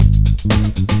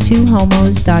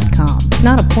twohomos.com. It's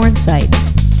not a porn site.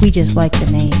 We just like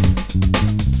the name.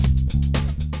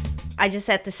 I just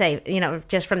have to say,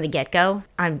 just from the get-go,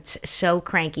 I'm so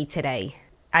cranky today.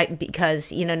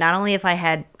 Because not only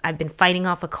I've been fighting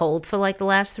off a cold for like the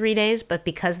last 3 days, but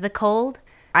because of the cold,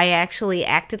 I actually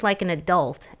acted like an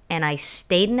adult and I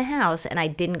stayed in the house and I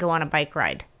didn't go on a bike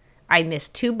ride. I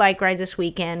missed 2 bike rides this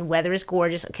weekend. Weather is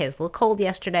gorgeous. Okay, it's a little cold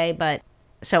yesterday, but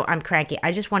so I'm cranky.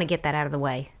 I just want to get that out of the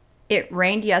way. It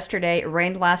rained yesterday. It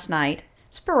rained last night,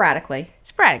 sporadically.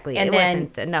 And it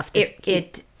wasn't enough to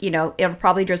it'll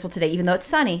probably drizzle today, even though it's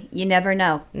sunny. You never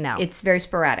know. No. It's very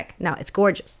sporadic. No, it's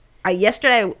gorgeous.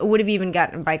 Yesterday, I would have even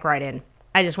gotten a bike ride in.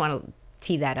 I just want to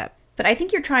tee that up. But I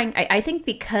think you're trying, I think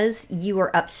because you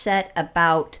were upset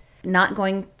about not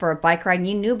going for a bike ride, and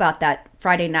you knew about that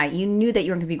Friday night, you knew that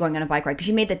you were going to be going on a bike ride because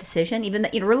you made that decision, even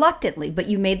that, reluctantly, but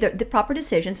you made the proper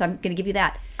decision, so I'm going to give you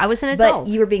that. I was an adult.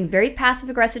 But you were being very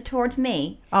passive-aggressive towards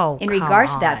me in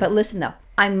regards to that. But listen, though,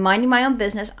 I'm minding my own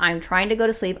business. I'm trying to go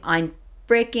to sleep. I'm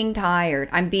freaking tired.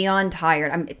 I'm beyond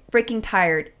tired. I'm freaking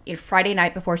tired. Friday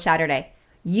night before Saturday.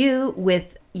 You,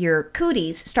 with your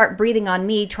cooties, start breathing on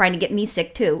me, trying to get me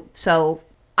sick too. So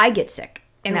I get sick.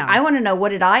 And I want to know, what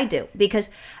did I do?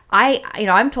 Because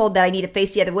I'm told that I need to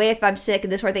face the other way if I'm sick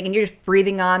and this sort of thing. And you're just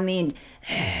breathing on me.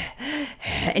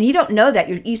 And you don't know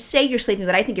that. You say you're sleeping,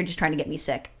 but I think you're just trying to get me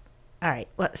sick. All right.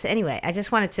 Well, so anyway, I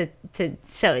just wanted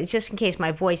so just in case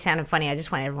my voice sounded funny, I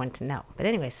just want everyone to know. But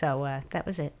anyway, so that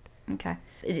was it. Okay.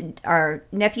 Our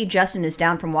nephew Justin is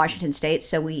down from Washington State,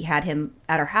 so we had him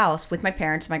at our house with my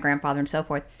parents, my grandfather, and so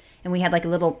forth. And we had like a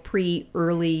little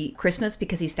early Christmas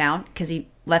because he's down, because he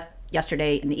left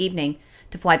yesterday in the evening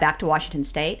to fly back to Washington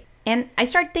State. And I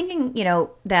started thinking,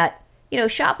 that,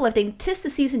 shoplifting, 'tis the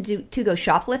season to go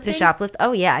shoplifting. To shoplift?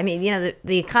 Oh, yeah. I mean,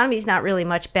 the economy's not really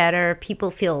much better.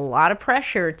 People feel a lot of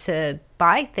pressure to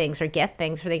buy things or get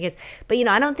things for their kids. But,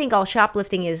 I don't think all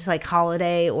shoplifting is like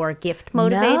holiday or gift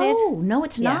motivated. No,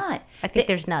 it's not. I think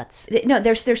there's nuts. No,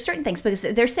 there's certain things, because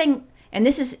they're saying, and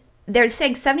they're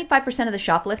saying 75% of the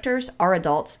shoplifters are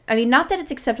adults. I mean, not that it's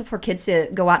acceptable for kids to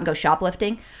go out and go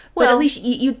shoplifting, but at least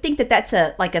you'd think that that's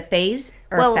a phase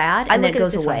or a fad, and then it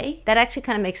goes away. That actually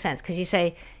kind of makes sense, because you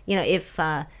say, if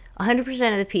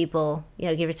 100% of the people,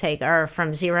 give or take, are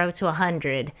from 0 to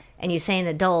 100, and you say an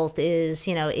adult is,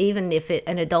 even if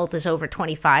an adult is over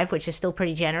 25, which is still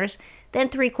pretty generous, then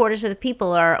 3/4 of the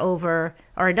people are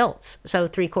adults. So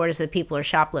 3/4 of the people are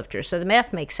shoplifters. So the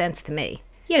math makes sense to me.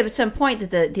 Yeah, but at some point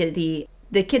that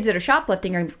the kids that are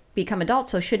shoplifting are become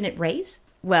adults, so shouldn't it raise?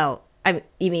 Well,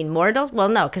 you mean more adults? Well,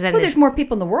 no, because then there's more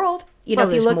people in the world. If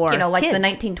you look, like kids. The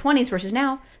 1920s versus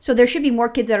now. So there should be more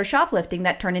kids that are shoplifting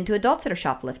that turn into adults that are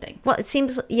shoplifting. Well, it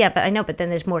seems, yeah, but I know, but then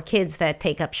there's more kids that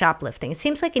take up shoplifting. It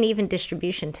seems like an even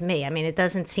distribution to me. I mean, it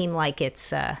doesn't seem like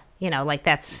it's, like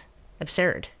that's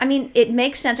absurd. I mean, it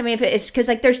makes sense. I mean, if it's because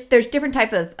there's different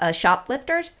type of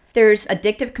shoplifters. There's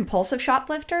addictive compulsive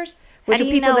shoplifters, which are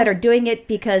people that are doing it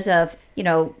because of,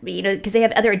 because they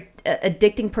have other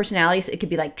addicting personalities. It could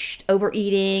be like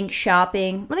overeating,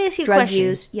 shopping, Let me ask you a drug question.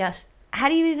 use. Yes. How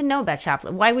do you even know about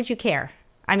shoplifting? Why would you care?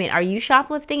 I mean, are you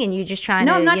shoplifting and you just trying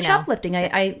to, No, I'm not shoplifting.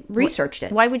 I researched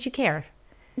it. Why would you care?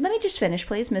 Let me just finish,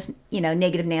 please, Miss,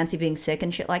 Negative Nancy being sick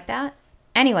and shit like that.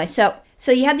 Anyway, so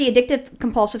you have the addictive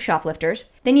compulsive shoplifters.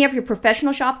 Then you have your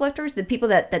professional shoplifters, the people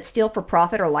that steal for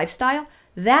profit or lifestyle.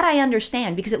 That I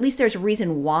understand, because at least there's a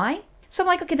reason why. So I'm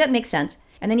like, okay, that makes sense.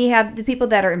 And then you have the people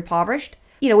that are impoverished,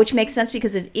 which makes sense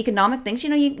because of economic things. You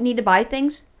need to buy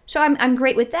things. So I'm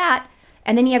great with that.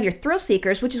 And then you have your thrill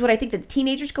seekers, which is what I think that the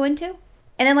teenagers go into.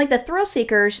 And then like the thrill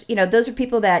seekers, those are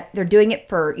people that they're doing it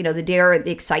for, the dare,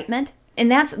 the excitement. And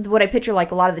that's what I picture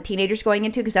like a lot of the teenagers going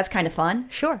into, because that's kind of fun.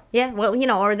 Sure. Yeah. Well,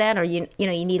 or that, or you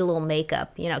need a little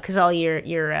makeup, because all your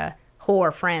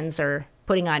whore friends are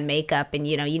putting on makeup, and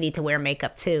you need to wear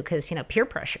makeup too, because peer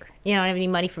pressure. You don't have any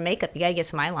money for makeup, you got to get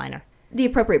some eyeliner. The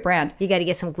appropriate brand. You got to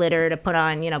get some glitter to put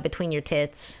on, between your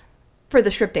tits. For the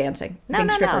strip dancing. No,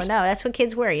 that's what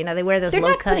kids wear. They wear those They're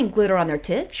low-cut. They're not putting glitter on their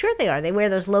tits. Sure they are. They wear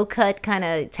those low-cut kind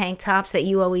of tank tops that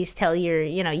you always tell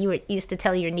used to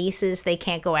tell your nieces they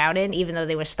can't go out in, even though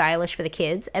they were stylish for the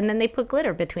kids. And then they put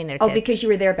glitter between their tits. Oh, because you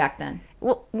were there back then.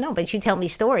 Well, no, but you tell me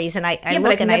stories, and I but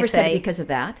look and I say... never said it because of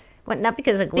that. Well, not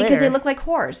because of glitter. Because they look like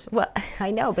whores. Well,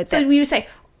 I know, but... So we would say...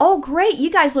 Oh, great.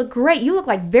 You guys look great. You look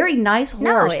like very nice whores.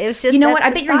 No, it was just, you know what? I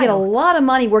bet you're going to get a lot of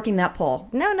money working that pole.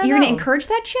 No. You're going to encourage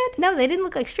that shit? No, they didn't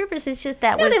look like strippers. It's just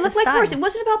that was the style. No, they look like whores. It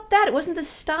wasn't about that. It wasn't the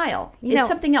style. It's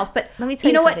something else. But let me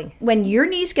tell you something. What? When your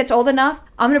niece gets old enough,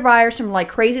 I'm going to buy her some like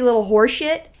crazy little horse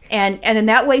shit. And then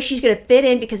that way she's going to fit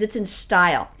in because it's in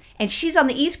style. And she's on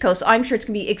the East Coast, so I'm sure it's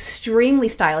going to be extremely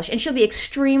stylish. And she'll be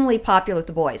extremely popular with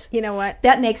the boys. You know what?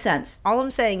 That makes sense. All I'm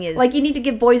saying is... Like, you need to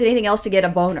give boys anything else to get a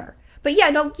boner. But yeah,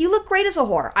 no, you look great as a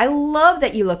whore. I love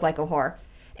that you look like a whore.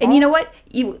 And you know what?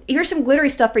 Here's some glittery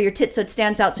stuff for your tits so it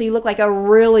stands out so you look like a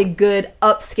really good,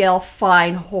 upscale,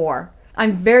 fine whore.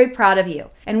 I'm very proud of you.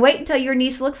 And wait until your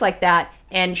niece looks like that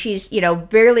and she's,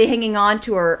 barely hanging on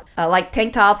to her, like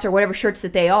tank tops or whatever shirts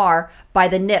that they are, by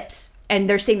the nips. And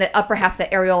they're seeing the upper half of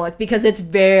the areola because it's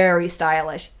very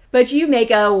stylish. But you make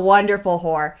a wonderful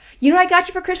whore. You know what I got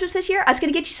you for Christmas this year? I was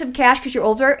going to get you some cash because you're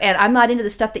older and I'm not into the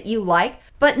stuff that you like.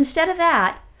 But instead of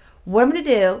that, what I'm going to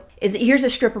do is, here's a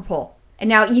stripper pole. And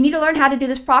now you need to learn how to do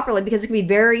this properly because it can be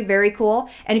very, very cool.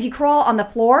 And if you crawl on the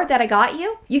floor that I got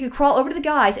you, you could crawl over to the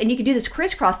guys and you could do this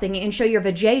crisscross thing and show your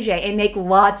vajayjay and make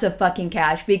lots of fucking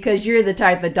cash because you're the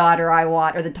type of daughter I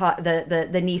want, or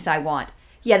the niece I want.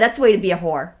 Yeah, that's the way to be a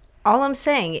whore. All I'm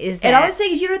saying is that... And all I'm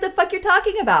saying is you know what the fuck you're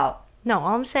talking about. No,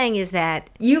 all I'm saying is that...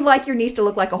 You like your niece to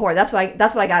look like a whore. That's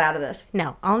what I got out of this.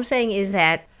 No, all I'm saying is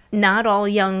that not all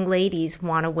young ladies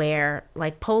want to wear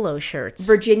like polo shirts.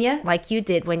 Virginia? Like you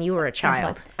did when you were a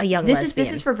child. A young This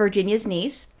lesbian. is for Virginia's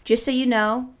niece. Just so you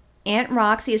know, Aunt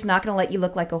Roxy is not going to let you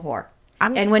look like a whore.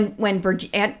 And when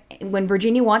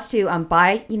Virginia wants to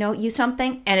buy, you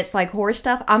something and it's like whore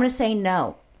stuff, I'm going to say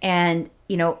no. And,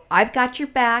 I've got your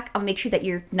back. I'll make sure that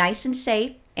you're nice and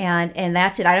safe. And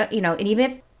that's it. I don't, and even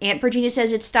if Aunt Virginia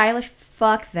says it's stylish,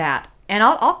 fuck that. And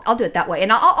I'll do it that way.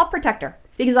 And I'll protect her.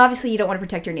 Because obviously you don't want to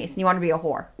protect your niece and you want to be a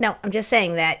whore. No, I'm just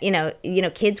saying that,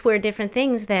 kids wear different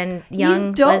things than young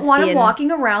You don't want them lesbian...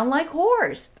 walking around like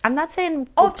whores. I'm not saying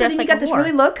so just then like you got a this whore.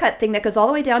 really low cut thing that goes all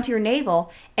the way down to your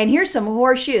navel. And here's some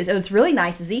whore shoes. And what's really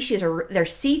nice is these shoes they're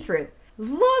see-through.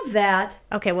 Love that.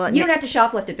 Okay, well... You don't have to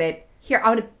shoplift it, babe. Here,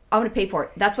 I'm gonna pay for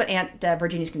it. That's what Aunt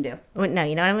Virginia's can do. Well, no,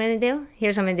 you know what I'm going to do?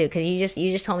 Here's what I'm going to do, because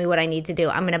you just told me what I need to do.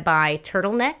 I'm going to buy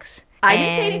turtlenecks. I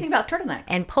didn't say anything about turtlenecks.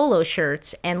 And polo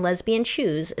shirts and lesbian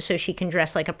shoes so she can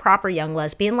dress like a proper young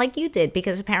lesbian like you did,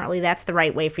 because apparently that's the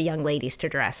right way for young ladies to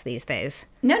dress these days.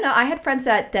 No, I had friends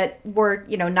that wore,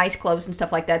 nice clothes and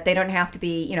stuff like that. They don't have to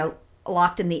be,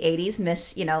 locked in the 80s,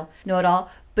 miss,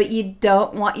 know-it-all. But you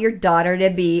don't want your daughter to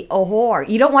be a whore.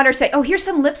 You don't want her to say, oh, here's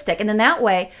some lipstick. And then that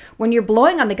way, when you're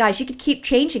blowing on the guys, you could keep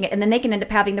changing it. And then they can end up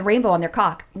having the rainbow on their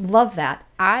cock. Love that.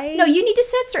 No, you need to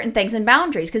set certain things and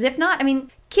boundaries. Because if not,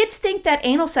 kids think that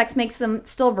anal sex makes them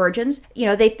still virgins.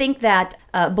 They think that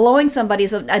blowing somebody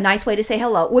is a nice way to say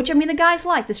hello. Which, the guys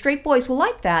like. The straight boys will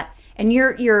like that. And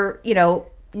your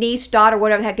niece, daughter,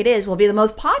 whatever the heck it is, will be the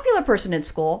most popular person in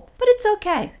school. But it's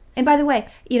okay. And by the way,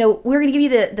 we're going to give you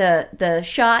the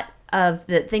shot of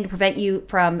the thing to prevent you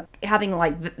from having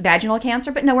like vaginal cancer.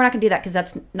 But no, we're not going to do that because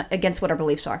that's against what our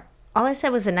beliefs are. All I said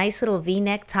was a nice little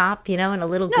V-neck top, and a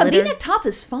little glitter. No, V-neck top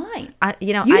is fine.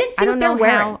 You didn't see what they're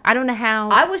wearing. I don't know how.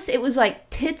 It was like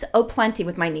tits plenty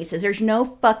with my nieces. There's no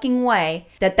fucking way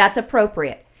that that's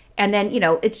appropriate. And then,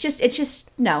 it's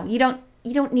just, no, you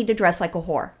don't need to dress like a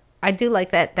whore. I do like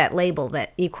that label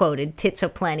that you quoted, tits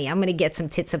plenty. I'm going to get some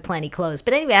tits plenty clothes.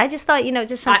 But anyway, I just thought,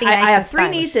 just something nice and I have stylish.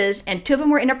 3 nieces, and 2 of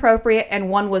them were inappropriate, and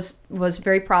one was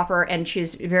very proper, and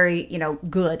she's very,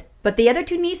 good. But the other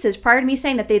 2 nieces, prior to me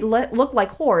saying that they look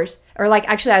like whores, or like,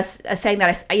 actually I was saying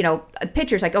that,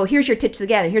 pictures, like, oh, here's your tits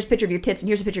again, and here's a picture of your tits, and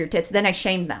here's a picture of your tits. Then I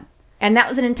shamed them. And that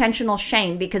was an intentional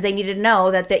shame because they needed to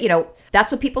know that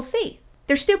that's what people see.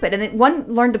 They're stupid. And then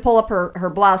one learned to pull up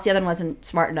her blouse. The other one wasn't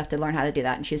smart enough to learn how to do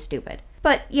that, and she's stupid.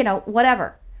 But,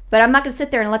 whatever. But I'm not going to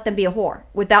sit there and let them be a whore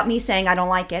without me saying I don't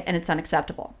like it and it's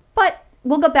unacceptable. But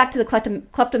we'll go back to the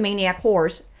kleptomaniac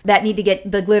whores that need to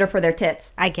get the glitter for their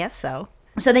tits. I guess so.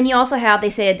 So then you also have, they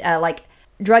said, like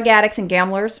drug addicts and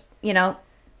gamblers,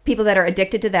 people that are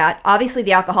addicted to that. Obviously,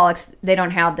 the alcoholics, they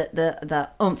don't have the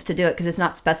oomph to do it because it's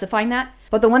not specifying that.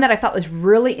 But the one that I thought was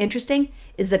really interesting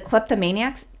is the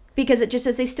kleptomaniacs, because it just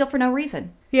says they steal for no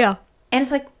reason. Yeah. And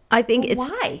it's like, I think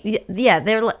it's... Why? Yeah,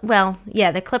 they're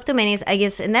kleptomaniacs, I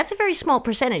guess, and that's a very small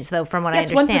percentage, though, from what I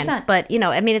understand. 1%. But,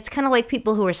 it's kind of like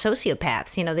people who are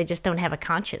sociopaths, they just don't have a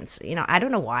conscience. I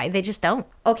don't know why, they just don't.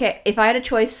 Okay, if I had a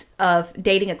choice of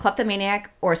dating a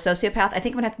kleptomaniac or a sociopath, I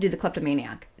think I'm going to have to do the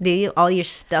kleptomaniac. Do you? All your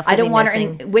stuff I don't want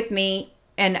missing. her with me,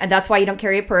 and that's why you don't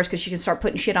carry a purse, because she can start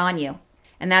putting shit on you.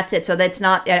 And that's it. So I'm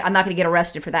not going to get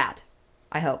arrested for that,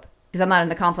 I hope. Because I'm not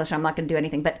an accomplice, I'm not going to do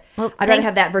anything. But I'd rather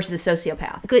have that versus a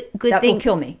sociopath. Good that thing, will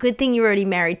kill me. Good thing you're already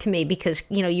married to me, because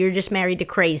you're just married to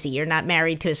crazy. You're not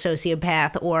married to a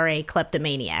sociopath or a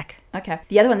kleptomaniac. Okay.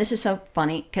 The other one, this is so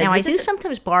funny. Now, I do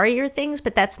sometimes borrow your things,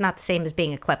 but that's not the same as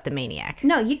being a kleptomaniac.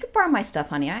 No, you could borrow my stuff,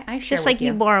 honey. I share Just with like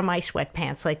you borrow my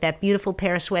sweatpants, like that beautiful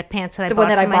pair of sweatpants that I bought for myself. The one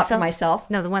that I bought for myself?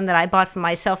 No, the one that I bought for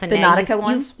myself. And the now Nautica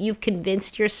ones? You've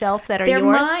convinced yourself that They're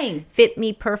yours. mine. Fit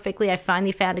me perfectly. I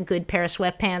finally found a good pair of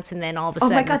sweatpants, and then all of a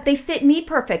sudden... Oh my God, they fit me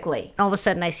perfectly. All of a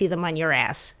sudden, I see them on your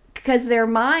ass. Because they're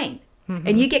mine.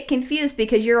 And you get confused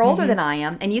because you're older than I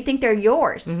am and you think they're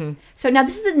yours. So now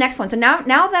this is the next one. So now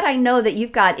that I know that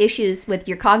you've got issues with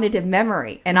your cognitive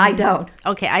memory and I don't.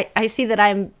 Okay, I see that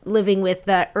I'm living with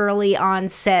the early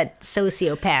onset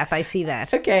sociopath. I see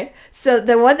that. Okay. So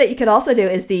the one that you could also do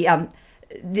is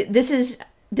this is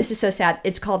so sad.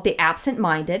 It's called the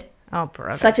absent-minded. Oh,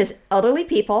 brother. Such as elderly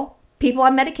people, people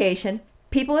on medication,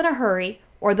 people in a hurry,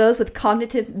 or those with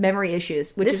cognitive memory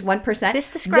issues, which is 1%. This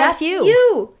describes That's you.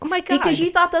 you. Oh, my God. Because you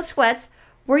thought those sweats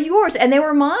were yours, and they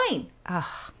were mine.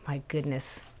 Oh, my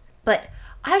goodness. But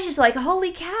I was just like,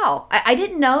 holy cow. I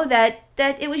didn't know that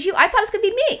it was you. I thought it was going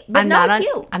to be me, but no, it's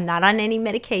you. I'm not on any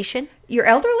medication. You're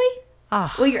elderly?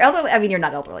 Oh. Well, you're elderly. I mean, you're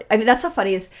not elderly. I mean, that's so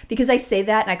funny is because I say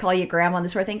that and I call you grandma and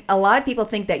this sort of thing. A lot of people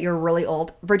think that you're really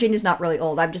old. Virginia's not really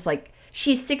old. I'm just like...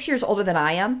 She's 6 years older than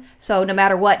I am, so no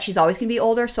matter what, she's always going to be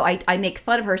older. So I make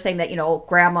fun of her saying that,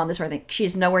 grandma and this sort of thing.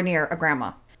 She's nowhere near a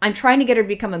grandma. I'm trying to get her to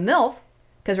become a MILF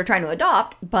because we're trying to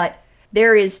adopt, but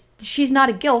she's not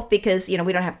a GILF because, we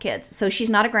don't have kids. So she's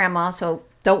not a grandma, so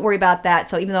don't worry about that.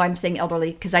 So even though I'm saying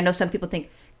elderly, because I know some people think,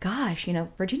 gosh,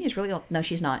 Virginia's really old. No,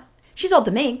 she's not. She's old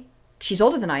to me. She's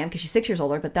older than I am because she's 6 years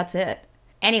older, but that's it.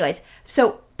 Anyways,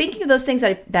 so thinking of those things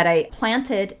that I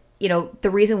planted, the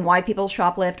reason why people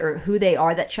shoplift or who they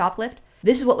are that shoplift,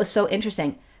 this is what was so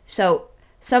interesting. So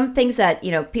some things that,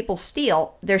 people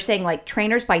steal, they're saying like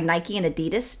trainers by Nike and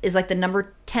Adidas is like the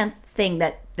number 10th thing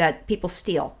that people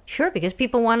steal. Sure, because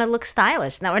people want to look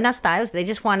stylish. No, we're not stylish. They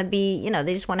just want to be,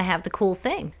 they just want to have the cool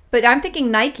thing. But I'm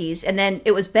thinking Nikes, and then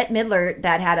it was Bette Midler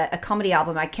that had a comedy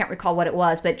album. I can't recall what it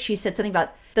was, but she said something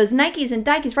about those Nikes and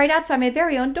Dikes right outside my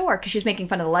very own door because she was making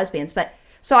fun of the lesbians. But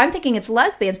so I'm thinking it's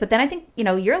lesbians, but then I think,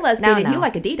 you're a lesbian and you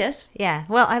like Adidas. Yeah.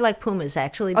 Well, I like Pumas,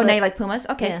 actually. Oh, now you like Pumas?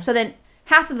 Okay. Yeah. So then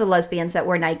half of the lesbians that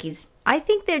wear Nikes. I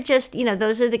think they're just,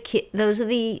 those are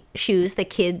the shoes that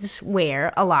kids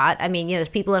wear a lot. I mean, there's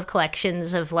people have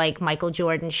collections of like Michael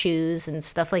Jordan shoes and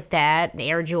stuff like that, and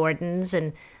Air Jordans.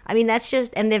 And I mean, that's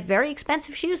just, and they're very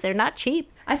expensive shoes. They're not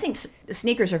cheap. I think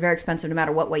sneakers are very expensive no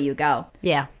matter what way you go.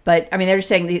 Yeah. But I mean, they're just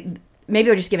saying maybe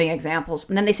they're just giving examples.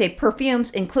 And then they say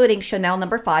perfumes, including Chanel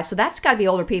No. 5. So that's got to be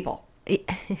older people.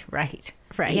 Right.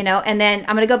 And then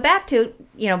I'm going to go back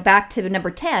to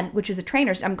number 10, which is the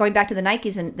trainers. I'm going back to the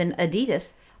Nikes and then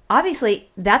Adidas. Obviously,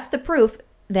 that's the proof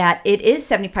that it is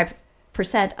 75%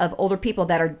 of older people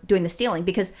that are doing the stealing,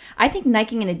 because I think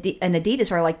Nike and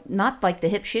Adidas are not like the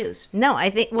hip shoes. No, I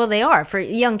think, well, they are for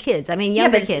young kids. I mean,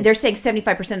 younger kids. They're saying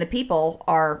 75% of the people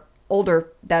are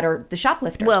older that are the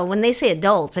shoplifters. Well, when they say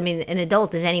adults, I mean, an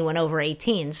adult is anyone over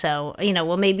 18. So,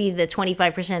 maybe the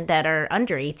 25% that are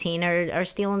under 18 are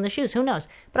stealing the shoes. Who knows?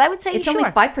 But I would say it's only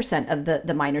 5% of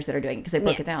the minors that are doing it because they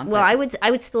broke it down. Well, I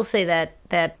would still say that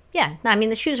yeah. No, I mean,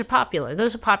 the shoes are popular.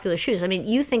 Those are popular shoes. I mean,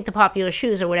 you think the popular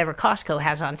shoes are whatever Costco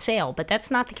has on sale, but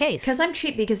that's not the case. Because I'm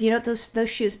cheap because, those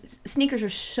shoes, sneakers are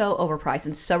so overpriced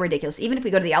and so ridiculous. Even if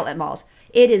we go to the outlet malls,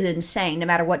 it is insane no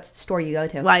matter what store you go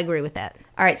to. Well, I agree with that.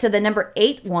 All right, so the number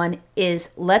 8 one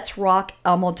is Let's Rock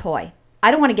Elmo Toy.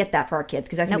 I don't want to get that for our kids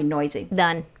because that can be noisy.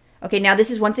 Done. Okay, now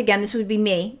this would be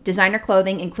me. Designer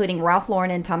clothing, including Ralph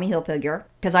Lauren and Tommy Hilfiger,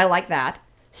 because I like that.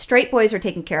 Straight boys are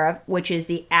taken care of, which is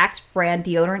the Axe brand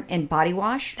deodorant and body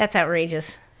wash. That's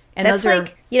outrageous. And that's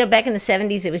those are... back in the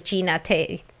 70s, it was G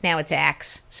Nate. Now it's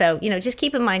Axe. So, just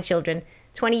keep in mind, children,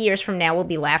 20 years from now, we'll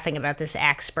be laughing about this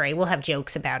Axe spray. We'll have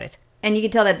jokes about it. And you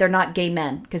can tell that they're not gay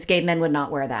men, because gay men would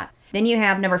not wear that. Then you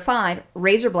have number 5,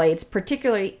 razor blades,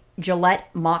 particularly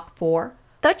Gillette Mach 4.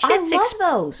 I love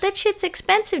those. That shit's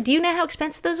expensive. Do you know how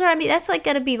expensive those are? I mean, that's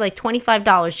got to be like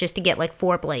 $25 just to get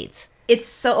 4 blades. It's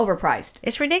so overpriced.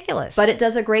 It's ridiculous. But it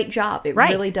does a great job. It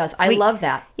really does. I love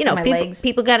that. My legs.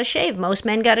 People got to shave. Most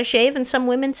men got to shave, and some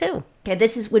women too. Okay,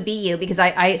 this would be you, because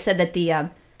I said that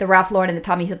the Ralph Lauren and the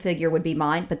Tommy Hilfiger would be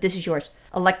mine, but this is yours.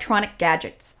 Electronic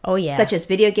gadgets. Oh, yeah. Such as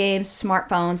video games,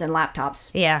 smartphones, and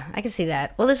laptops. Yeah, I can see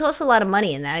that. Well, there's also a lot of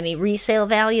money in that. I mean, resale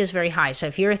value is very high. So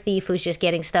if you're a thief who's just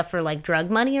getting stuff for drug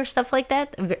money or stuff like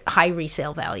that, high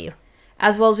resale value.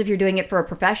 As well as if you're doing it for a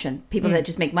profession. People that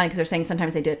just make money, because they're saying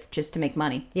sometimes they do it just to make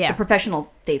money. Yeah. The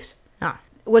professional thieves. Ah.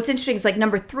 What's interesting is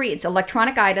number 3, it's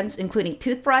electronic items, including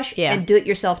toothbrush and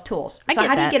do-it-yourself tools. So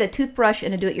how do you get a toothbrush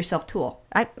and a do-it-yourself tool?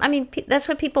 I mean, that's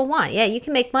what people want. Yeah, you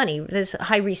can make money. There's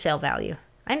high resale value.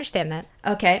 I understand that.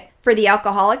 Okay. For the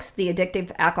alcoholics, the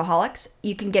addictive alcoholics,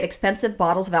 you can get expensive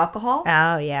bottles of alcohol.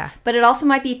 Oh, yeah. But it also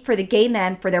might be for the gay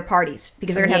men for their parties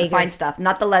because they're going to have to find stuff.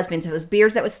 Not the lesbians. If it was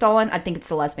beers that was stolen, I think it's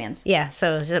the lesbians. Yeah,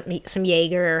 so some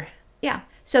Jaeger. Yeah.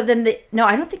 So then no,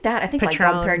 I don't think that. I think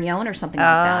Patron. like Dom Perignon or something like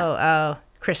that. Oh,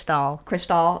 Cristal.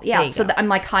 Cristal. Yeah. So I'm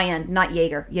like high end, not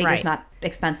Jaeger. Jaeger's not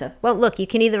expensive. Well, look, you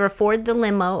can either afford the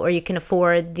limo or you can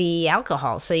afford the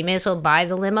alcohol. So you may as well buy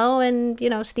the limo and,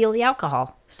 steal the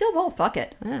alcohol. Still won't. Fuck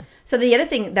it. Yeah. So the other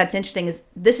thing that's interesting is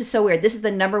this is so weird. This is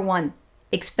the number one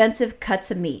expensive cuts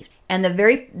of meat. And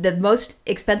the most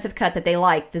expensive cut that they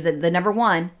like, the number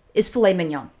one, is filet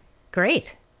mignon.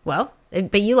 Great. Well,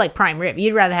 but you like prime rib.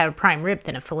 You'd rather have a prime rib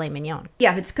than a filet mignon.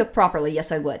 Yeah, if it's cooked properly,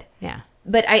 yes, I would. Yeah.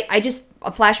 But I just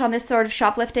flash on this sort of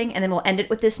shoplifting, and then we'll end it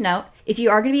with this note. If you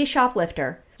are going to be a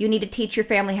shoplifter, you need to teach your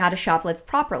family how to shoplift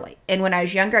properly. And when I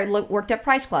was younger, I worked at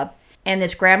Price Club, and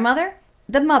this grandmother,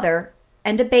 the mother,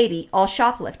 and a baby all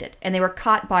shoplifted, and they were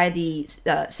caught by the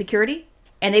security,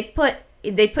 and they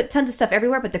put tons of stuff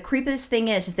everywhere. But the creepiest thing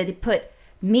is that they put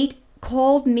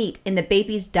cold meat in the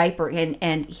baby's diaper,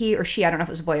 and he or she, I don't know if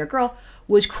it was a boy or girl,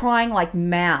 was crying like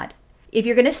mad. If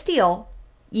you're going to steal,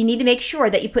 you need to make sure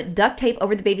that you put duct tape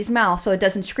over the baby's mouth so it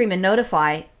doesn't scream and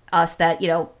notify us that,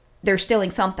 they're stealing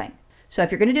something. So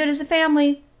if you're going to do it as a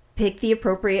family, pick the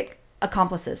appropriate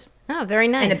accomplices. Oh, very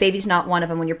nice. And a baby's not one of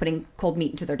them when you're putting cold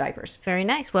meat into their diapers. Very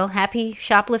nice. Well, happy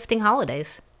shoplifting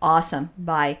holidays. Awesome.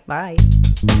 Bye. Bye.